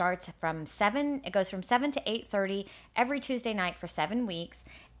 And it starts from 7, it goes from 7 to 8:30 every Tuesday night for 7 weeks.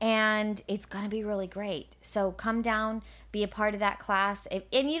 And it's going to be really great. So come down, be a part of that class.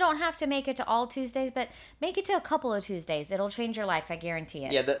 And you don't have to make it to all Tuesdays, but make it to a couple of Tuesdays. It'll change your life, I guarantee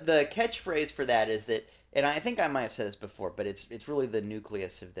it. Yeah, the catchphrase for that is that, and I think I might have said this before, but it's really the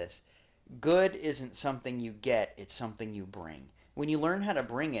nucleus of this. Good isn't something you get, it's something you bring. When you learn how to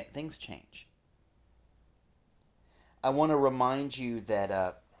bring it, things change. I want to remind you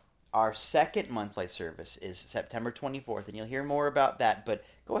that our second monthly service is September 24th, and you'll hear more about that, but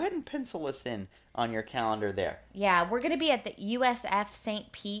go ahead and pencil us in on your calendar there. Yeah, we're going to be at the USF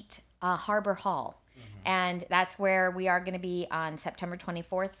St. Pete Harbor Hall. And that's where we are going to be on September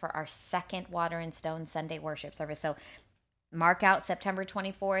 24th for our second Water and Stone Sunday worship service. So mark out September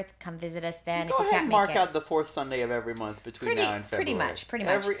 24th. Come visit us then. Go ahead and mark out the fourth Sunday of every month between now and February. Pretty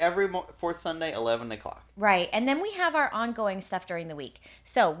much. Every fourth Sunday, 11 o'clock. Right. And then we have our ongoing stuff during the week.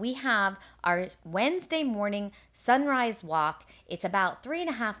 So we have our Wednesday morning sunrise walk. It's about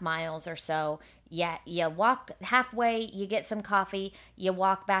 3.5 miles or so. Yeah, you walk halfway, you get some coffee, you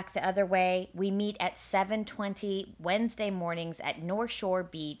walk back the other way. We meet at 7:20 Wednesday mornings at North Shore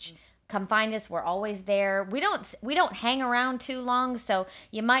Beach. Come find us. We're always there. We don't hang around too long, so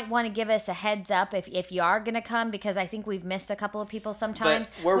you might want to give us a heads up if you are going to come, because I think we've missed a couple of people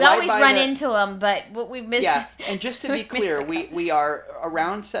sometimes. We always run into them, but we've missed. Yeah, and just to be clear, we are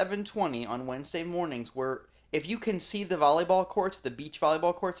around 7:20 on Wednesday mornings. If you can see the volleyball courts, the beach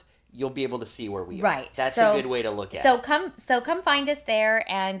volleyball courts, you'll be able to see where we are. Right. That's a good way to look at it. So come find us there,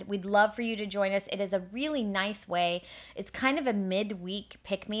 and we'd love for you to join us. It is a really nice way. It's kind of a midweek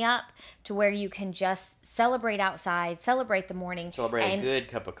pick-me-up to where you can just celebrate outside, celebrate the morning. Celebrate a good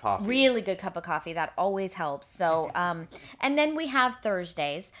cup of coffee. Really good cup of coffee. That always helps. So, and then we have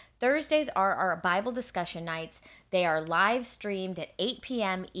Thursdays. Thursdays are our Bible discussion nights. They are live streamed at 8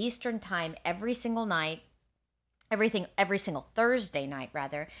 p.m. Eastern Time every single night. every single Thursday night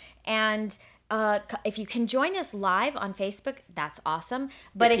rather. And if you can join us live on Facebook, that's awesome.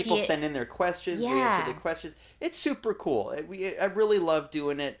 But if people send in their questions, we answer the questions. It's super cool. I really love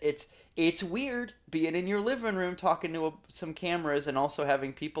doing it. It's weird being in your living room talking to some cameras and also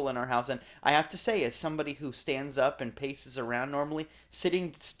having people in our house. And I have to say, as somebody who stands up and paces around normally,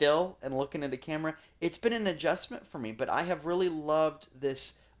 sitting still and looking at a camera, it's been an adjustment for me. But I have really loved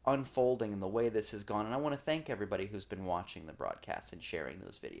this unfolding and the way this has gone, and I want to thank everybody who's been watching the broadcast and sharing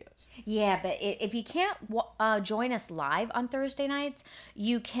those videos. Yeah, but if you can't join us live on Thursday nights,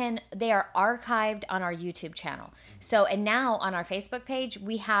 you can. They are archived on our YouTube channel. So, and now on our Facebook page,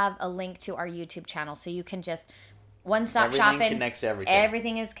 we have a link to our YouTube channel, so you can just one-stop shopping. Everything connects to everything.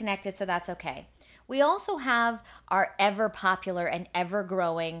 Everything is connected, so that's okay. We also have our ever popular and ever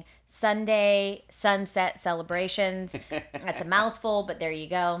growing Sunday sunset celebrations. That's a mouthful, but there you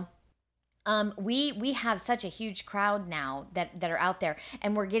go. We have such a huge crowd now that are out there,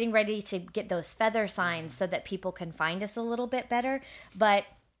 and we're getting ready to get those feather signs so that people can find us a little bit better. But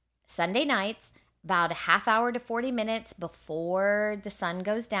Sunday nights, about a half hour to 40 minutes before the sun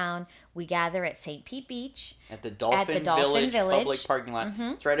goes down, we gather at St. Pete Beach. At the Dolphin Village public parking lot.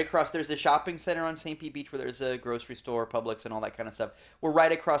 Mm-hmm. It's right across. There's a shopping center on St. Pete Beach where there's a grocery store, Publix, and all that kind of stuff. We're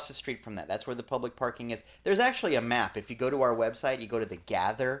right across the street from that. That's where the public parking is. There's actually a map. If you go to our website, you go to the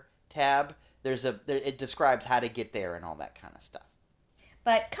Gather tab. It describes how to get there and all that kind of stuff.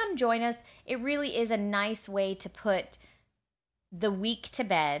 But come join us. It really is a nice way to put the week to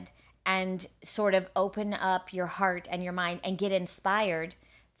bed and sort of open up your heart and your mind and get inspired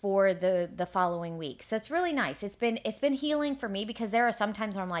for the following week. So it's really nice. It's been healing for me, because there are some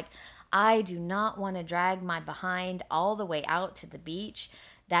times where I'm like, I do not want to drag my behind all the way out to the beach.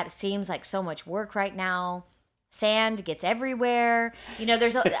 That seems like so much work right now. Sand gets everywhere. You know,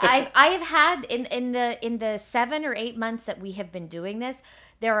 I have had in the 7 or 8 months that we have been doing this,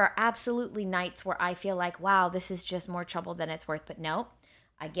 there are absolutely nights where I feel like, wow, this is just more trouble than it's worth. But no,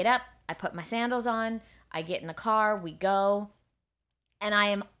 I get up, I put my sandals on, I get in the car, we go, and I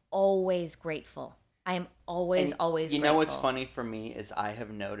am always grateful. I am always grateful. You know what's funny for me is I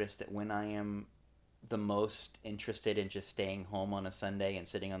have noticed that when I am the most interested in just staying home on a Sunday and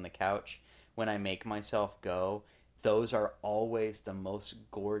sitting on the couch, when I make myself go, those are always the most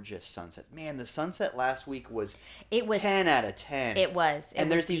gorgeous sunsets. Man, the sunset last week was 10 out of 10. It was.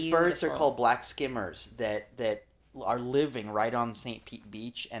 And there's these birds, they're called black skimmers, that are living right on St. Pete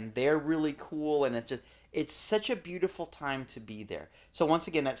Beach, and they're really cool, and it's such a beautiful time to be there. So once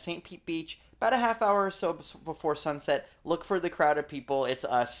again, that's St. Pete Beach, about a half hour or so before sunset. Look for the crowd of people. It's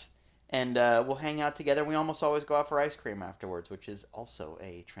us, and we'll hang out together. We almost always go out for ice cream afterwards, which is also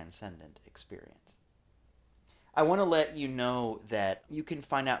a transcendent experience. I want to let you know that you can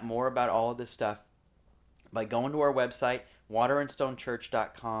find out more about all of this stuff by going to our website,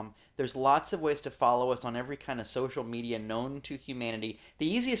 waterandstonechurch.com. There's lots of ways to follow us on every kind of social media known to humanity. The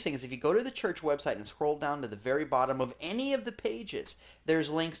easiest thing is if you go to the church website and scroll down to the very bottom of any of the pages, there's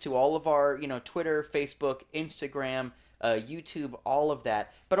links to all of our, Twitter, Facebook, Instagram, YouTube, all of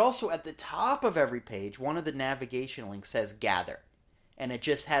that. But also at the top of every page, one of the navigation links says Gather. And it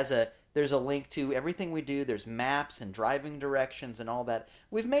just has there's a link to everything we do. There's maps and driving directions and all that.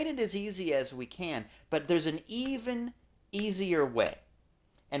 We've made it as easy as we can, but there's an even easier way.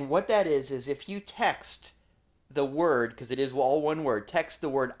 And what that is if you text the word, because it is all one word, text the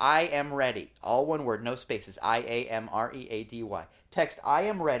word I am ready. All one word, no spaces, IAMREADY. Text I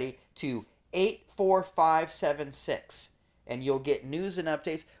am ready to 84576. And you'll get news and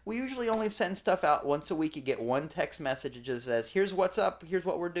updates. We usually only send stuff out once a week. You get one text message that just says, here's what's up, here's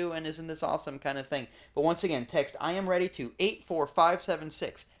what we're doing, isn't this awesome, kind of thing. But once again, text I am ready to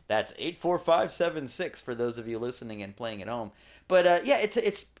 84576. That's 84576 for those of you listening and playing at home. But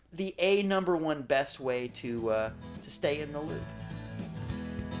it's the number one best way to stay in the loop.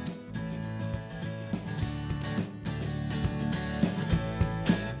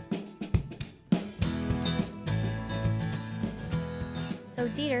 So,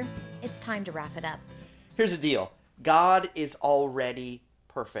 Dieter, it's time to wrap it up. Here's the deal. God is already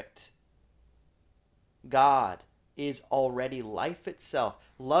perfect. God is already life itself,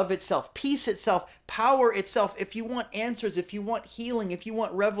 love itself, peace itself, power itself. If you want answers, if you want healing, if you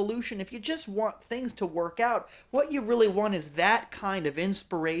want revolution, if you just want things to work out, what you really want is that kind of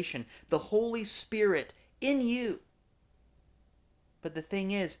inspiration, the Holy Spirit in you. But the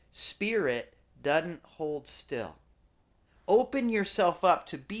thing is, Spirit doesn't hold still. Open yourself up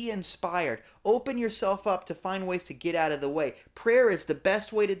to be inspired. Open yourself up to find ways to get out of the way. Prayer is the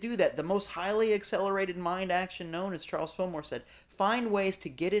best way to do that. The most highly accelerated mind action known, as Charles Fillmore said. Find ways to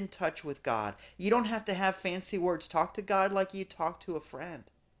get in touch with God. You don't have to have fancy words. Talk to God like you talk to a friend.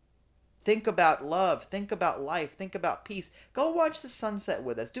 Think about love. Think about life. Think about peace. Go watch the sunset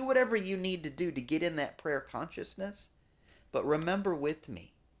with us. Do whatever you need to do to get in that prayer consciousness. But remember with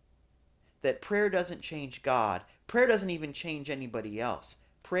me that prayer doesn't change God. Prayer doesn't even change anybody else.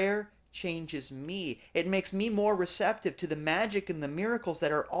 Prayer changes me. It makes me more receptive to the magic and the miracles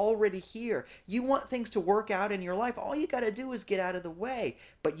that are already here. You want things to work out in your life, all you got to do is get out of the way.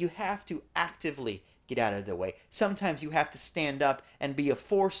 But you have to actively get out of the way. Sometimes you have to stand up and be a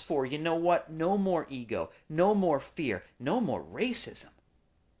force for, you know what? No more ego, no more fear, no more racism.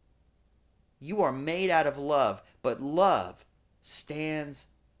 You are made out of love, but love stands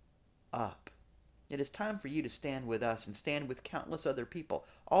up. It is time for you to stand with us and stand with countless other people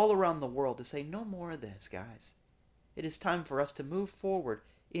all around the world to say, no more of this, guys. It is time for us to move forward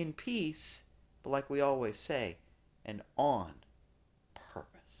in peace, but like we always say, and on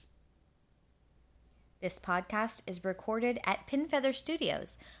purpose. This podcast is recorded at Pinfeather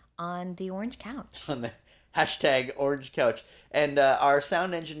Studios on the Orange Couch. On the hashtag Orange Couch. And our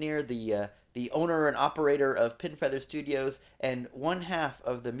sound engineer, the owner and operator of Pinfeather Studios, and one half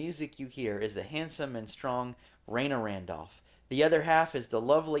of the music you hear is the handsome and strong Raina Randolph. The other half is the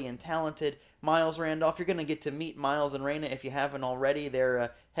lovely and talented Miles Randolph. You're going to get to meet Miles and Raina if you haven't already.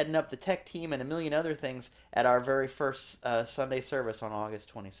 They're heading up the tech team and a million other things at our very first Sunday service on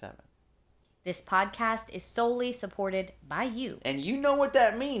August 27th. This podcast is solely supported by you. And you know what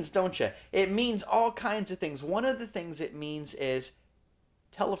that means, don't you? It means all kinds of things. One of the things it means is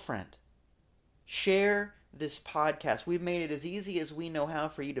tell a friend. Share this podcast. We've made it as easy as we know how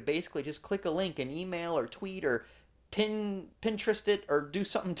for you to basically just click a link and email or tweet or Pinterest it or do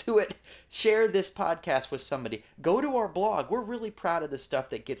something to it. Share this podcast with somebody. Go to our blog. We're really proud of the stuff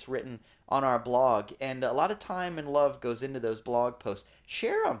that gets written on our blog, and a lot of time and love goes into those blog posts.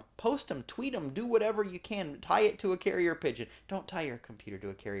 Share them, post them, tweet them, do whatever you can. Tie it to a carrier pigeon. Don't tie your computer to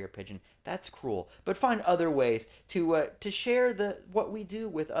a carrier pigeon. That's cruel. But find other ways to share what we do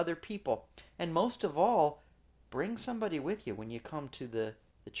with other people. And most of all, bring somebody with you when you come to the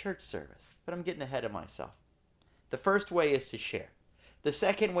church service. But I'm getting ahead of myself. The first way is to share. The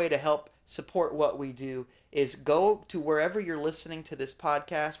second way to help support what we do is go to wherever you're listening to this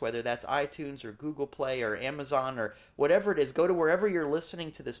podcast, whether that's iTunes or Google Play or Amazon or whatever it is. Go to wherever you're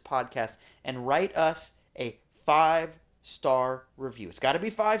listening to this podcast and write us a 5-star review. It's got to be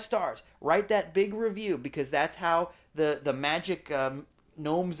 5 stars. Write that big review, because that's how the magic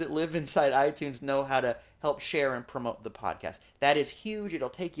gnomes that live inside iTunes know how to help share and promote the podcast. That is huge. It'll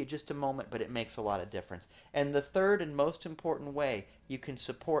take you just a moment, but it makes a lot of difference. And the third and most important way you can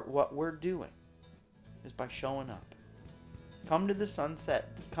support what we're doing is by showing up. Come to the sunset.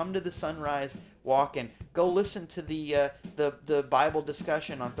 Come to the sunrise walk, and go listen to the Bible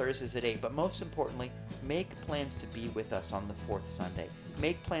discussion on Thursdays at 8. But most importantly, make plans to be with us on the 4th Sunday.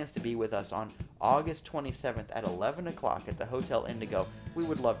 Make plans to be with us on August 27th at 11 o'clock at the Hotel Indigo. We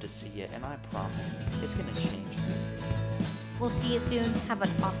would love to see you, and I promise it's going to change things. We'll see you soon. Have an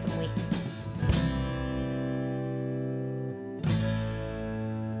awesome week.